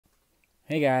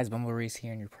Hey guys, BumbleBreeze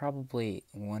here, and you're probably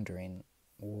wondering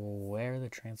where the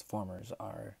Transformers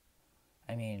are.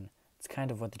 I mean, it's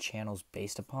kind of what the channel's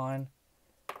based upon.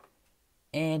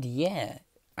 And yeah,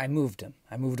 I moved them.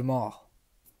 I moved them all.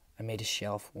 I made a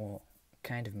shelf. Well,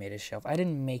 kind of made a shelf. I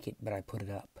didn't make it, but I put it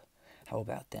up. How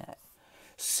about that?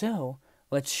 So,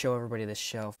 let's show everybody this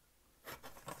shelf.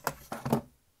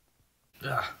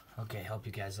 Okay, help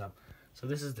you guys up. So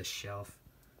this is the shelf.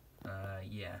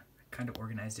 Yeah, kind of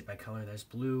organized it by color. There's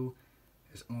blue,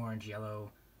 there's orange, yellow,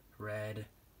 red,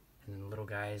 and then the little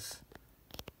guys.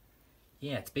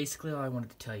 Yeah, it's basically all I wanted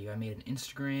to tell you. I made an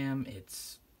Instagram.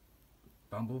 It's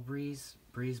BumbleBreeze,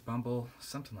 Breeze Bumble,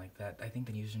 something like that. I think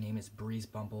the username is Breeze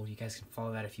Bumble. You guys can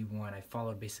follow that if you want. I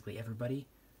followed basically everybody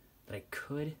that I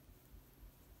could. And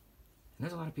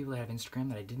there's a lot of people that have Instagram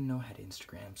that I didn't know had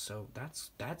Instagram, so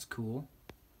that's cool.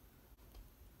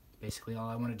 Basically all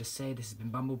I wanted to say. This has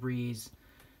been BumbleBreeze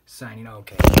signing.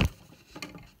 Okay.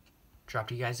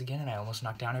 Dropped you guys again and I almost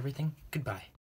knocked down everything. Goodbye.